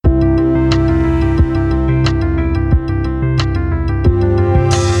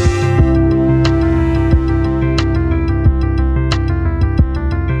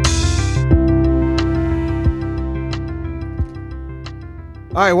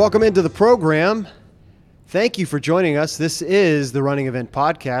All right, welcome into the program. Thank you for joining us. This is the Running Event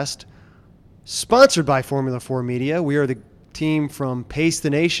Podcast, sponsored by Formula 4 Media. We are the team from Pace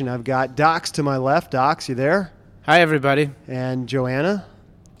the Nation. I've got Docs to my left. Docs, you there? Hi, everybody. And Joanna.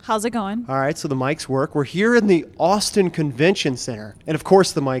 How's it going? All right, so the mics work. We're here in the Austin Convention Center. And, of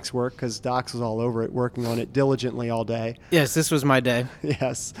course, the mics work because Docs is all over it, working on it diligently all day. Yes, this was my day.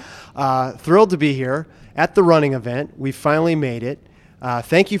 Yes. Thrilled to be here at the running event. We finally made it.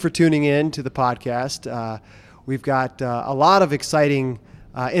 Thank you for tuning in to the podcast. We've got a lot of exciting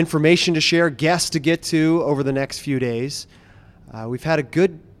information to share, guests to get to over the next few days. We've had a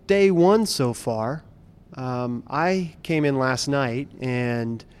good day one so far. I came in last night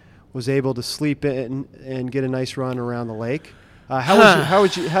and was able to sleep in and get a nice run around the lake.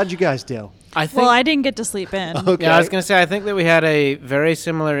 How'd you guys do? I didn't get to sleep in. Okay. Yeah, I was going to say, I think that we had a very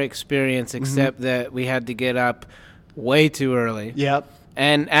similar experience, except that we had to get up way too early. Yep.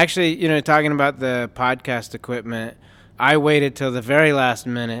 And actually, talking about the podcast equipment, I waited till the very last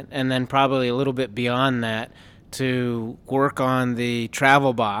minute and then probably a little bit beyond that to work on the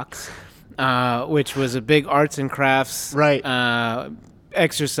travel box, which was a big arts and crafts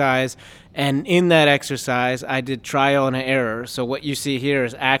exercise. And in that exercise, I did trial and error. So what you see here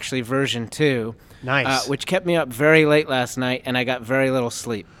is actually version 2. Nice. Which kept me up very late last night, and I got very little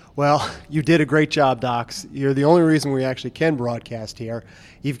sleep. Well, you did a great job, Docs. You're the only reason we actually can broadcast here.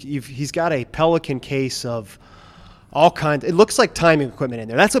 He's got a Pelican case of all kinds. It looks like timing equipment in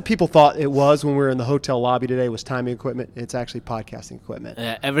there. That's what people thought it was when we were in the hotel lobby today, was timing equipment. It's actually podcasting equipment.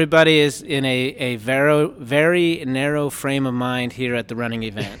 Everybody is in a very narrow frame of mind here at the running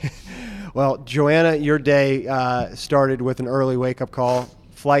event. Well, Joanna, your day started with an early wake-up call.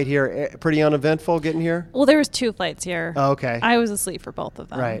 Flight here, pretty uneventful getting here? Well, there was 2 flights here. Oh, okay. I was asleep for both of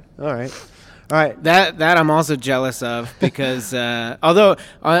them. Right. All right. That I'm also jealous of because although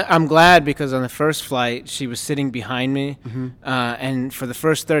I'm glad because on the first flight she was sitting behind me and for the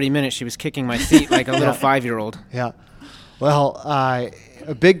first 30 minutes she was kicking my seat like a little 5-year-old. Yeah. Well, a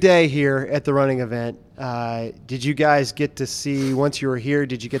big day here at the running event. Did you guys get to see, once you were here,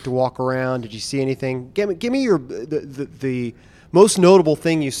 did you get to walk around? Did you see anything? Give me your the most notable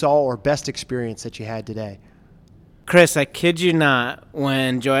thing you saw or best experience that you had today. Chris, I kid you not,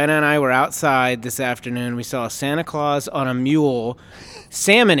 when Joanna and I were outside this afternoon, we saw a Santa Claus on a mule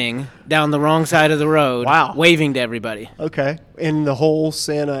salmoning down the wrong side of the road, waving to everybody. Okay. In the whole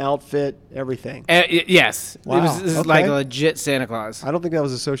Santa outfit, everything. Yes. Wow. It was like a legit Santa Claus. I don't think that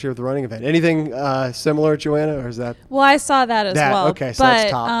was associated with the running event. Anything similar, Joanna, or is that? Well, I saw that as well. Okay, so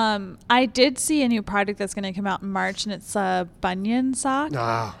that's top. I did see a new product that's going to come out in March, and it's a bunion sock.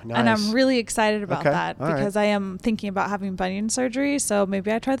 Ah, nice. And I'm really excited about that all because I am thinking about having bunion surgery, so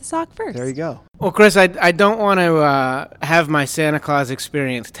maybe I try the sock first. There you go. Well, Chris, I don't want to have my Santa Claus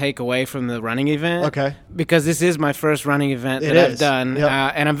experience take away from the running event. Okay. Because this is my first running event that I've done, Yep.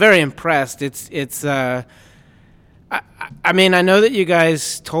 and I'm very impressed. It's. I mean, I know that you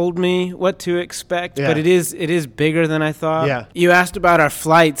guys told me what to expect, but it is bigger than I thought. Yeah. You asked about our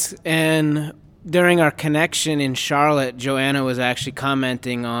flights, and during our connection in Charlotte, Joanna was actually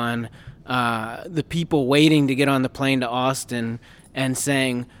commenting on the people waiting to get on the plane to Austin and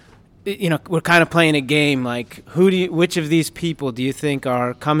saying, we're kind of playing a game like, which of these people do you think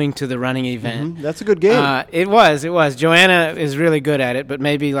are coming to the running event? Mm-hmm. That's a good game. It was. Joanna is really good at it, but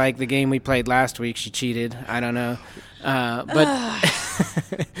maybe like the game we played last week, she cheated. I don't know.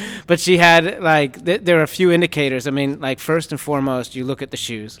 But she had there are a few indicators. I mean, like first and foremost, you look at the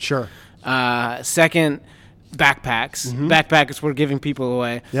shoes. Sure. Second, backpacks. Mm-hmm. Backpacks were giving people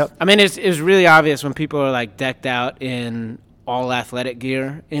away. Yep. I mean, it's really obvious when people are like decked out in all athletic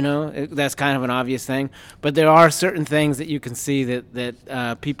gear, that's kind of an obvious thing. But there are certain things that you can see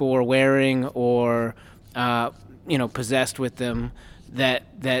that people were wearing or, possessed with them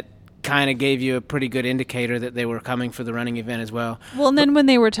that kind of gave you a pretty good indicator that they were coming for the running event as well. Well, and then when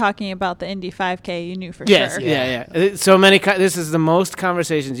they were talking about the Indy 5K, you knew for sure. Yeah. So many. This is the most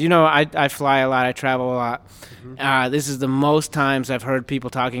conversations. I fly a lot. I travel a lot. Mm-hmm. This is the most times I've heard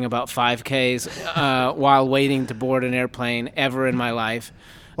people talking about 5Ks while waiting to board an airplane ever in my life.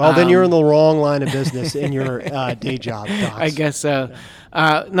 Well, then you're in the wrong line of business in your day job, Docs. I guess so.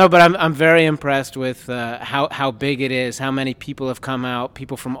 No, but I'm very impressed with how big it is, how many people have come out,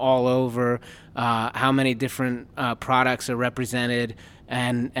 people from all over, how many different products are represented,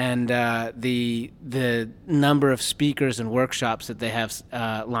 and the number of speakers and workshops that they have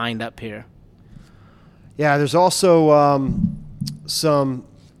lined up here. Yeah, there's also some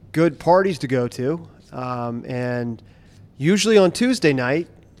good parties to go to, and usually on Tuesday night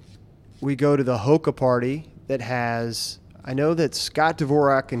we go to the Hoka party that has I know that Scott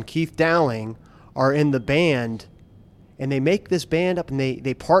Dvorak and Keith Dowling are in the band, and they make this band up, and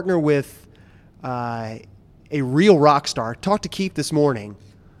they partner with a real rock star. Talked to Keith this morning.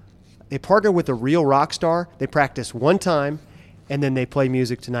 They partner with a real rock star. They practice one time, and then they play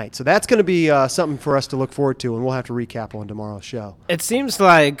music tonight. So that's going to be something for us to look forward to, and we'll have to recap on tomorrow's show. It seems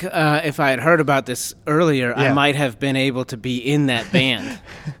like if I had heard about this earlier, I might have been able to be in that band.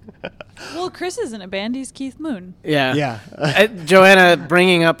 Well, Chris is in a band. He's Keith Moon. Yeah. Joanna,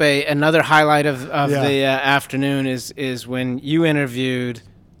 bringing up another highlight of the afternoon is when you interviewed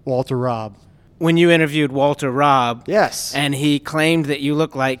Walter Robb. When you interviewed Walter Robb. Yes. And he claimed that you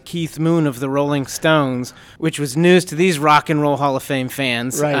look like Keith Moon of the Rolling Stones, which was news to these Rock and Roll Hall of Fame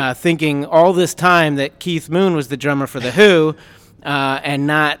fans, right. Thinking all this time that Keith Moon was the drummer for The Who and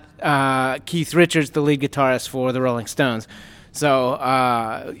not Keith Richards, the lead guitarist for the Rolling Stones.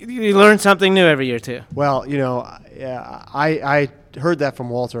 So you learn something new every year, too. Well, I heard that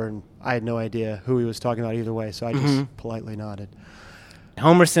from Walter, and I had no idea who he was talking about either way, so I just politely nodded.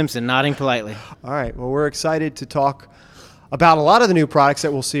 Homer Simpson nodding politely. All right. Well, we're excited to talk about a lot of the new products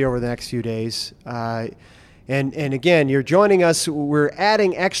that we'll see over the next few days. And again, you're joining us. We're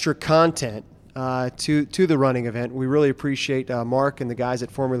adding extra content to the running event. We really appreciate Mark and the guys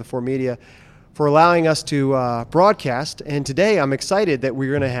at Formula 4 Media for allowing us to broadcast. And today I'm excited that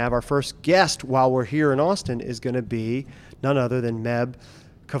we're going to have our first guest while we're here in Austin is going to be none other than Meb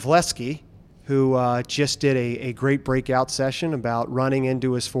Keflezighi, who just did a great breakout session about running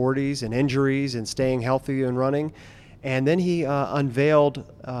into his 40s and injuries and staying healthy and running. And then he unveiled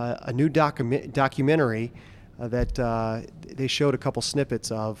a new documentary that they showed a couple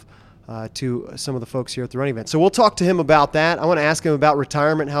snippets of to some of the folks here at the running event. So we'll talk to him about that. I want to ask him about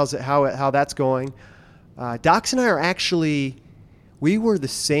retirement, how that's going. Docs and I are actually, we were the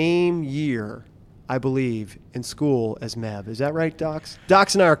same year, I believe, in school as Meb. Is that right, Docs?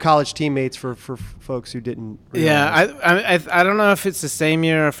 Docs and I are college teammates for folks who didn't realize. Yeah, I don't know if it's the same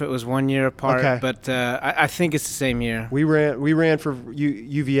year or if it was 1 year apart, okay. But I think it's the same year. We ran for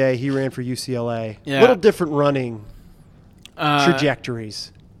UVA. He ran for UCLA. Yeah. Little different running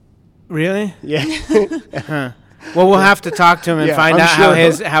trajectories. Really? Yeah. Huh. Well, we'll have to talk to him and Yeah, find I'm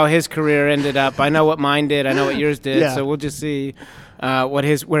out sure. how his career ended up. I know what mine did. I know what yours did. Yeah. So we'll just see where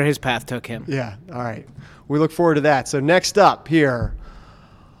his path took him. Yeah. All right. We look forward to that. So next up here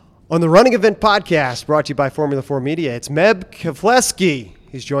on the Running Event Podcast, brought to you by Formula 4 Media, it's Meb Keflezighi.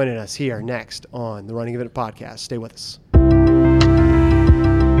 He's joining us here next on the Running Event Podcast. Stay with us.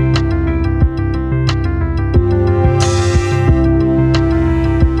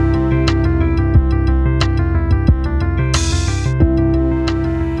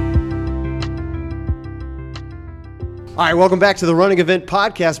 All right, welcome back to the Running Event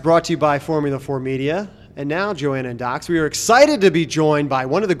Podcast, brought to you by Formula 4 Media. And now, Joanna and Docs, we are excited to be joined by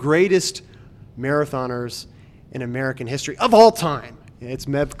one of the greatest marathoners in American history of all time. It's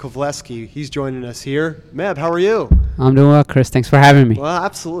Meb Keflezighi. He's joining us here. Meb, how are you? I'm doing well, Chris. Thanks for having me. Well,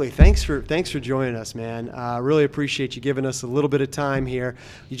 absolutely. Thanks for joining us, man. Really appreciate you giving us a little bit of time here.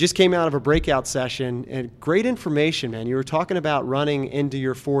 You just came out of a breakout session, and great information, man. You were talking about running into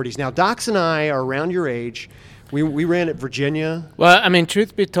your 40s. Now, Docs and I are around your age. We ran at Virginia. Well, I mean,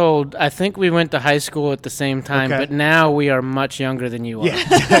 truth be told, I think we went to high school at the same time, Okay. but now we are much younger than you are.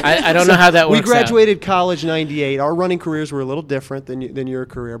 Yeah. I don't know how that works We graduated college '98. Our running careers were a little different than your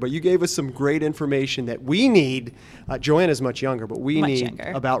career, but you gave us some great information that we need. Joanna's much younger, but we Much need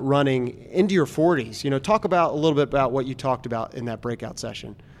younger. about running into your 40s. Talk about a little bit about what you talked about in that breakout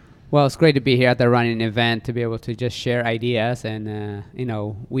session. Well, it's great to be here at the running event to be able to just share ideas and,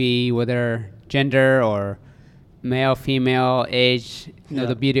 we, whether gender or male, female, age,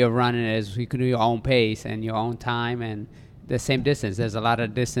 the beauty of running is you can do your own pace and your own time and the same distance. There's a lot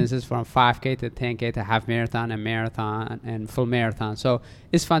of distances from 5K to 10K to half marathon and full marathon. So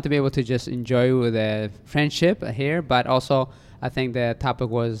it's fun to be able to just enjoy with a friendship here, but also I think the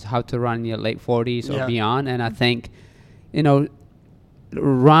topic was how to run in your late 40s or beyond. And I think,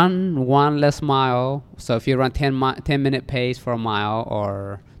 run one less mile. So if you run 10-minute pace for a mile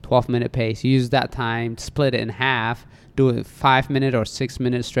or 12-minute pace, use that time, split it in half, do a 5-minute or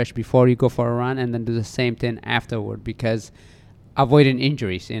 6-minute stretch before you go for a run, and then do the same thing afterward, because avoiding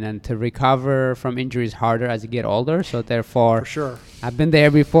injuries and to recover from injuries harder as you get older. So therefore, For sure. I've been there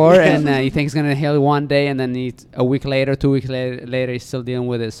before, and you think it's going to heal one day, and then a week later, 2 weeks later, you're still dealing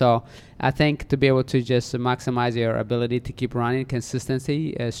with it. So I think to be able to just maximize your ability to keep running,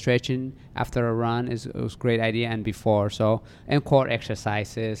 consistency, stretching after a run was a great idea and before. So, and core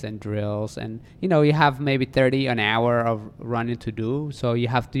exercises and drills, and you have maybe 30 an hour of running to do. So you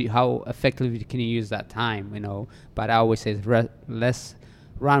have to, how effectively can you use that time, But I always say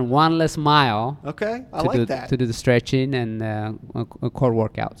run one less mile. Okay, I like that. To do the stretching and core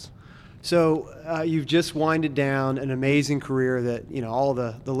workouts. So you've just winded down an amazing career that all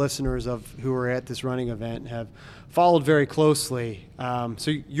the listeners who are at this running event have followed very closely.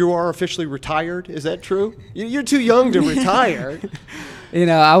 So you are officially retired. Is that true? You're too young to retire.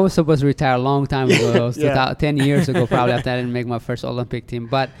 I was supposed to retire a long time ago. It was 10 years ago, probably, after I didn't make my first Olympic team.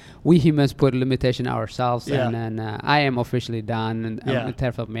 But we humans put limitation ourselves, and I am officially done in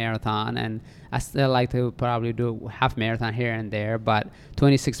terms of marathon. And I still like to probably do half marathon here and there, but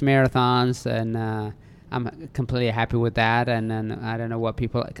 26 marathons, and I'm completely happy with that. And then I don't know what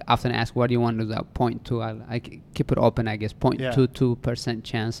people often ask, what do you want to do? 0.2. I keep it open, I guess. 0.22%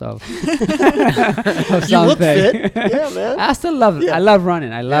 chance of, of you look fit. Yeah, man. I still love it. I love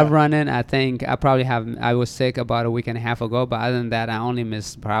running. I love running. I think I was sick about a week and a half ago, but other than that, I only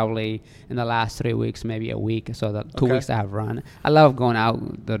missed probably in the last 3 weeks, maybe a week. So the 2 weeks I have run. I love going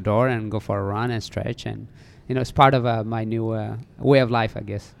out the door and go for a run and stretch. And, it's part of my new way of life, I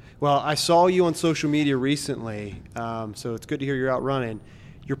guess. Well, I saw you on social media recently, so it's good to hear you're out running.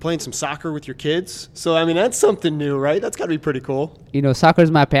 You're playing some soccer with your kids. So, that's something new, right? That's got to be pretty cool. Soccer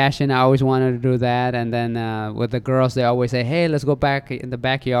is my passion. I always wanted to do that. And then with the girls, they always say, hey, let's go back in the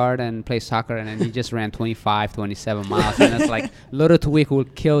backyard and play soccer. And then you just ran 25, 27 miles. And it's like, little tweak will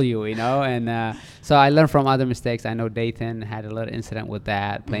kill you, And so I learned from other mistakes. I know Dayton had a little incident with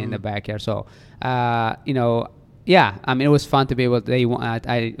that, playing in the backyard. So, yeah, it was fun to be able to,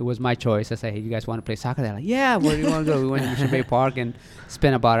 it was my choice. I said, hey, you guys want to play soccer? They're like, yeah, where do you want to go? We went to Mission Bay Park and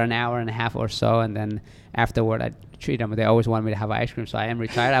spent about an hour and a half or so. And then afterward, I treat them. They always wanted me to have ice cream. So I am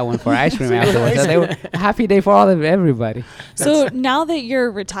retired. I went for ice cream afterwards. So they were a happy day for everybody. So now that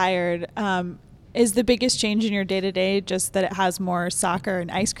you're retired, is the biggest change in your day-to-day just that it has more soccer and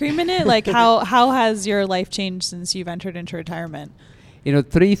ice cream in it? Like how has your life changed since you've entered into retirement?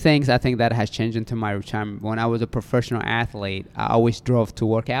 3 things I think that has changed into my retirement. When I was a professional athlete, I always drove to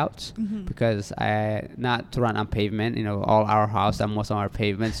workouts because not to run on pavement. All our house and most of our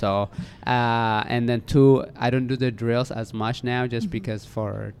pavement. So, and then 2, I don't do the drills as much now just because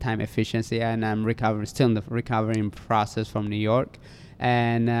for time efficiency, and I'm still in the recovering process from New York.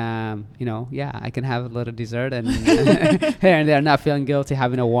 And, I can have a little dessert and here and there, not feeling guilty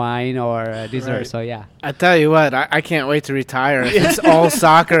having a wine or a dessert. Right. So, yeah. I tell you what, I can't wait to retire. It's all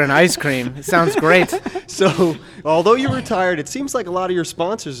soccer and ice cream. It sounds great. So, although you're retired, it seems like a lot of your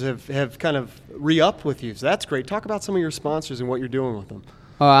sponsors have kind of re-upped with you. So that's great. Talk about some of your sponsors and what you're doing with them.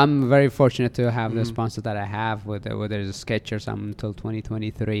 Oh, I'm very fortunate to have the sponsors that I have with whether it's Skechers. I'm until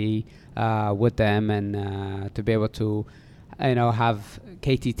 2023 with them, and to be able to have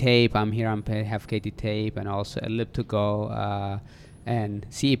KT Tape. I'm here. Have KT Tape and also Elliptical. And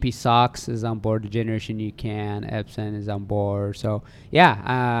CEP Socks is on board. The Generation You Can. Epson is on board. So,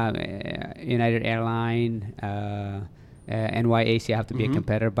 United Airline, NYAC. I have to be a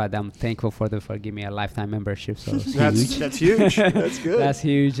competitor, but I'm thankful for them for giving me a lifetime membership. So it's huge. That's huge. That's good. That's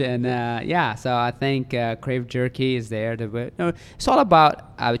huge. And so I think Crave Jerky is there. It's all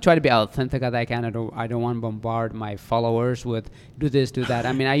about. I try to be authentic as I can. I don't want to bombard my followers with do this, do that.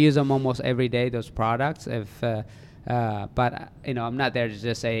 I use them almost every day. Those products. But I'm not there to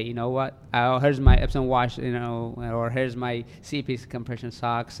just say, here's my Epson watch, or here's my CP compression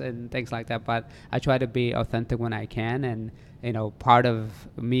socks and things like that. But I try to be authentic when I can, and part of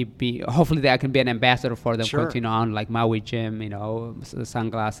me hopefully that I can be an ambassador for them. Sure. Continue on like Maui Gym, the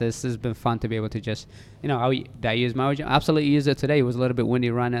sunglasses. It's been fun to be able to just, did I use Maui Gym? Absolutely use it today. It was a little bit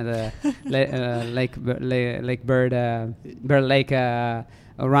windy run at the Bird Lake.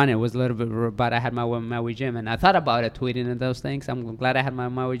 Run it was a little bit, but I had my Maui Gym, and I thought about it, tweeting and those things. I'm glad I had my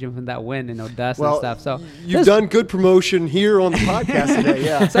Maui Gym from that wind, dust and stuff. So you've done good promotion here on the podcast today,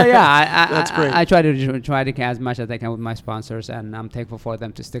 yeah. So that's great. I try to as much as I can with my sponsors, and I'm thankful for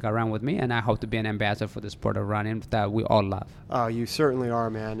them to stick around with me, and I hope to be an ambassador for the sport of running that we all love. Oh, you certainly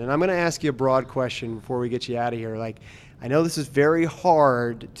are, man. And I'm going to ask you a broad question before we get you out of here. Like, I know this is very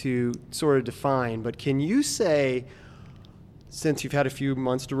hard to sort of define, but can you say, since you've had a few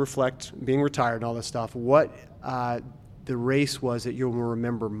months to reflect, being retired and all this stuff, what the race was that you'll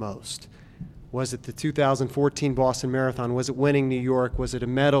remember most? Was it the 2014 Boston Marathon? Was it winning New York? Was it a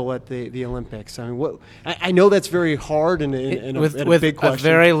medal at the Olympics? I mean, I know that's very hard and a big question. A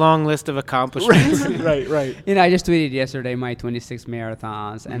very long list of accomplishments. Right. I just tweeted yesterday my 26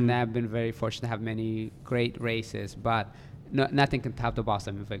 marathons, and I've been very fortunate to have many great races, but nothing can top the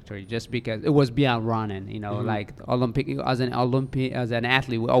Boston victory, just because it was beyond running. Like Olympic, as an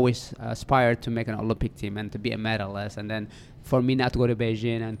athlete, we always aspired to make an Olympic team and to be a medalist. And then for me not to go to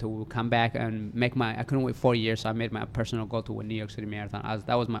Beijing and to come back and I couldn't wait 4 years, so I made my personal goal to win New York City Marathon, as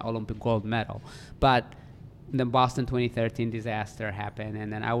that was my Olympic gold medal. But the Boston 2013 disaster happened,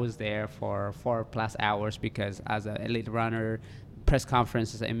 and then I was there for 4+ hours, because as an elite runner, press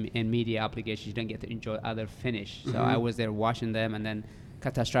conferences and media obligations, you don't get to enjoy other finish. So I was there watching them, and then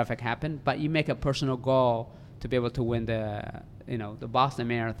catastrophic happened. But you make a personal goal to be able to win the Boston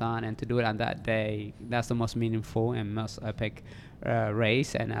Marathon, and to do it on that day. That's the most meaningful and most epic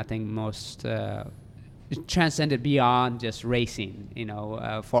race, and I think most transcended beyond just racing,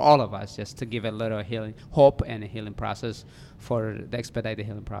 for all of us, just to give a little healing hope and a healing process for the expedited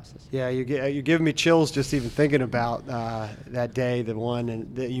healing process. Yeah, you're giving me chills just even thinking about that day,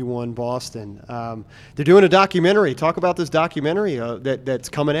 that you won Boston. They're doing a documentary. Talk about this documentary that's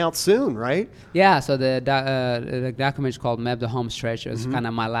coming out soon, right? Yeah, so the documentary is called Meb the Home Stretch. It's kind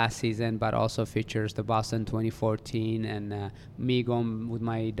of my last season, but also features the Boston 2014 and me going with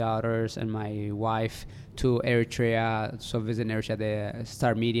my daughters and my wife to Eritrea. So visiting Eritrea, the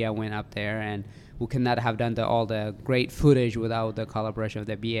Star Media went up there, and we could not have done all the great footage without the collaboration of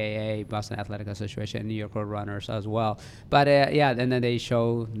the BAA, Boston Athletic Association, and New York Road Runners as well. But and then they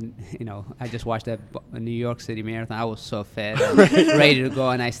show, I just watched the New York City Marathon. I was so fit and ready to go,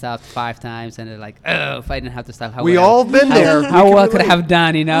 and I stopped 5 times, and they're like, oh, if I didn't have to stop, we all been there. How well could I have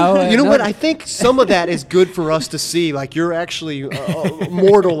done, You know what? I think some of that is good for us to see. Like, you're actually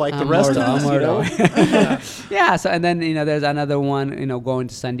mortal like the rest of us, Yeah, so, and then, there's another one, going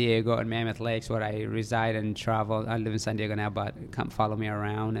to San Diego and Mammoth Lakes, where I reside and travel. I live in San Diego now, but come follow me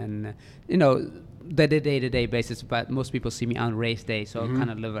around, and the day-to-day basis. But most people see me on race day, so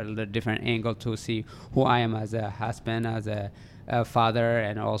kind of live at a little different angle to see who I am as a husband, as a father,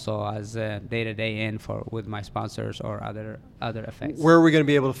 and also as day-to-day with my sponsors or other effects. Where are we going to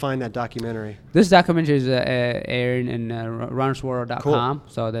be able to find that documentary? This documentary is airing in runnersworld.com. Cool.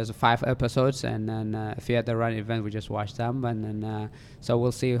 So there's 5 episodes, and then if you're at the running event, we just watch them, and then so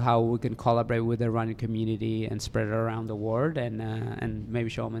we'll see how we can collaborate with the running community and spread it around the world, and maybe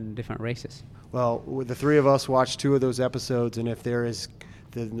show them in different races. Well, the 3 of us watched 2 of those episodes, and if there is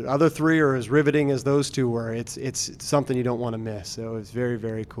the other 3 are as riveting as those 2 were, it's something you don't want to miss. So it's very,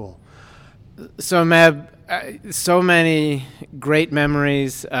 very cool. So Meb, so many great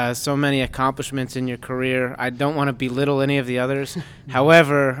memories, so many accomplishments in your career. I don't want to belittle any of the others.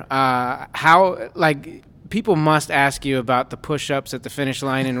 However, people must ask you about the push-ups at the finish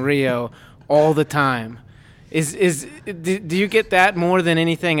line in Rio all the time. Do you get that more than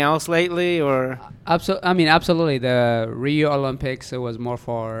anything else lately, or? Absolutely. The Rio Olympics, it was more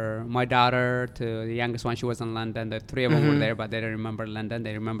for my daughter. To the youngest one, she was in London. The 3 of them were there, but they didn't remember London.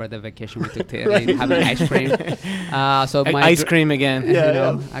 They remember the vacation we took to Italy, having ice cream. So my ice cream again.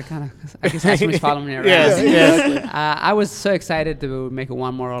 I guess ice cream is following me around. Yes. I was so excited to make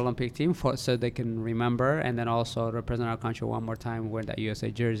one more Olympic team so they can remember, and then also represent our country one more time, wear that USA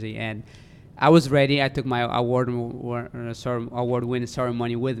jersey. And I was ready. I took my award-winning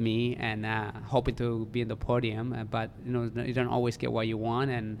ceremony with me, and hoping to be in the podium. But you don't always get what you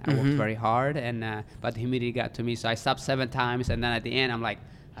want, and I worked very hard. And but the humidity got to me, so I stopped 7 times, and then at the end, I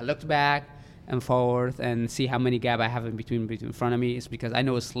looked back and forth and see how many gap I have in front of me. It's because I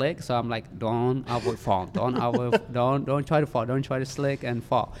know it's slick, so I'm like, don't avoid fall, don't try to fall, don't try to slick and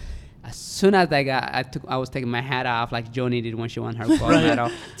fall. As soon as I was taking my hat off like Joni did when she won her gold medal,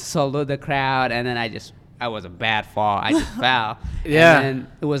 to salute the crowd, and then I was a bad fall. I just fell. Yeah. And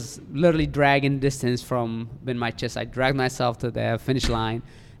it was literally dragging distance from in my chest. I dragged myself to the finish line,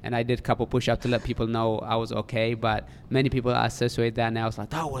 and I did a couple push-ups to let people know I was okay. But many people associate that now. It's like,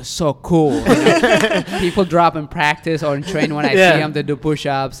 that was so cool. People drop in practice or in training when I see them, they do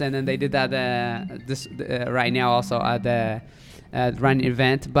push-ups, and then they did that right now also at the running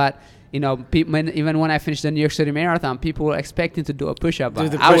event. But even when I finished the New York City Marathon, people were expecting to do a push-up.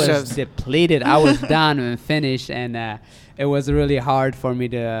 I was depleted. I was done and finished, and it was really hard for me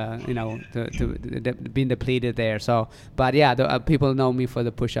to being depleted there. So, but yeah, people know me for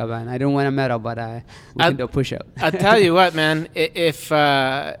the push-up, and I don't win a medal, but we can do a push-up. I'll tell you what, man. If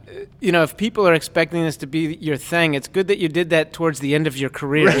if people are expecting this to be your thing, it's good that you did that towards the end of your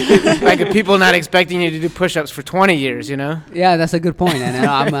career. Like, if people not expecting you to do push-ups for 20 years, Yeah, that's a good point, and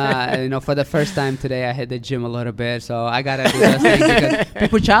I'm For the first time today, I hit the gym a little bit, so I gotta do those things because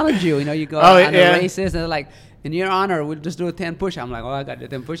people challenge you. You go on the races and they're like, in your honor, we'll just do a 10 push. I'm like, I got to do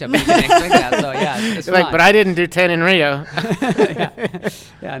 10 push-ups. You can expect that. So yeah, it's fun. Like, but I didn't do 10 in Rio.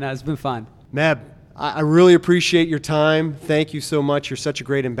 No, it's been fun. Meb, I really appreciate your time. Thank you so much. You're such a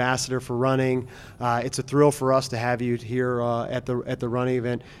great ambassador for running. It's a thrill for us to have you here at the running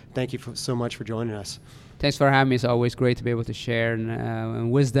event. Thank you so much for joining us. Thanks for having me. It's always great to be able to share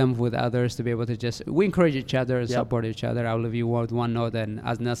and wisdom with others, to be able to we encourage each other and support each other. I'll leave you with one note, and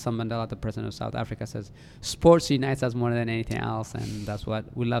as Nelson Mandela, the president of South Africa, says, sports unites us more than anything else, and that's what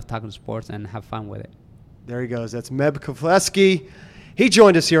we love, talking sports and have fun with it. There he goes. That's Meb Keflezighi. He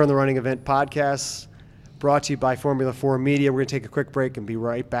joined us here on the Running Event Podcast, brought to you by Formula 4 Media. We're going to take a quick break and be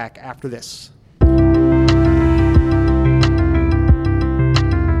right back after this.